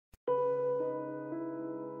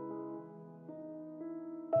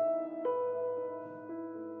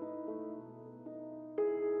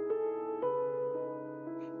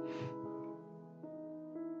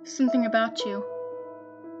something about you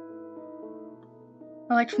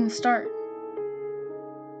I liked from the start.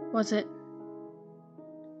 Was it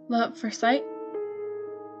love at first sight?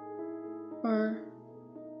 Or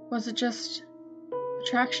was it just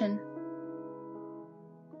attraction?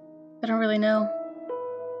 I don't really know.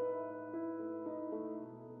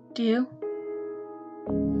 Do you?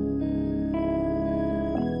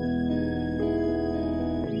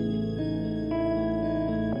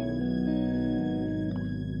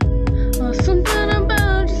 Oh, something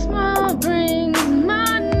about your smile brings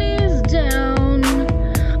my knees down.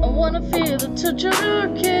 I wanna feel the touch of your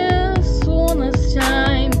kiss one last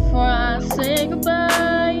time before I say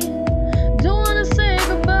goodbye. Don't wanna say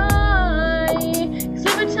goodbye, 'cause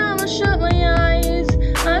every time I shut my eyes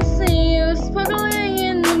I see you sparkling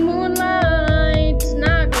in the moonlight, and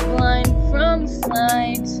I go blind from the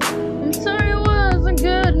sight. I'm sorry it wasn't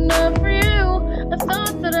good enough for you. I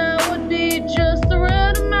thought that I would be just the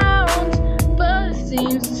right amount, but it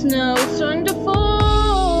seems the snow is starting to fall.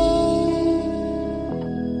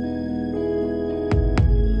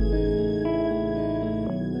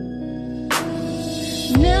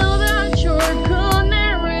 Now that you're gone,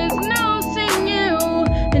 there is no seeing you,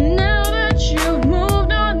 and now that you've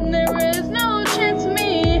moved on, there is no chance of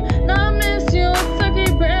me. And I miss your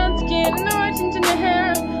silky brown skin and the white tint in your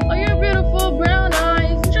hair, all your beautiful brown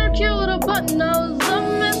eyes and your cute little button nose. I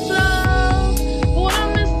miss love, but what I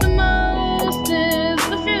miss the most is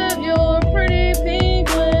the feel of your pretty pink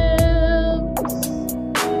lips.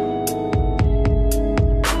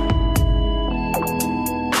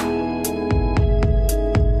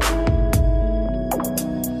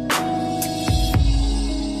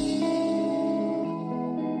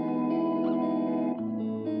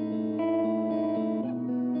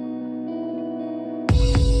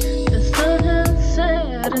 The sun has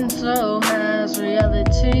set and so has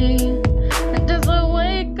reality.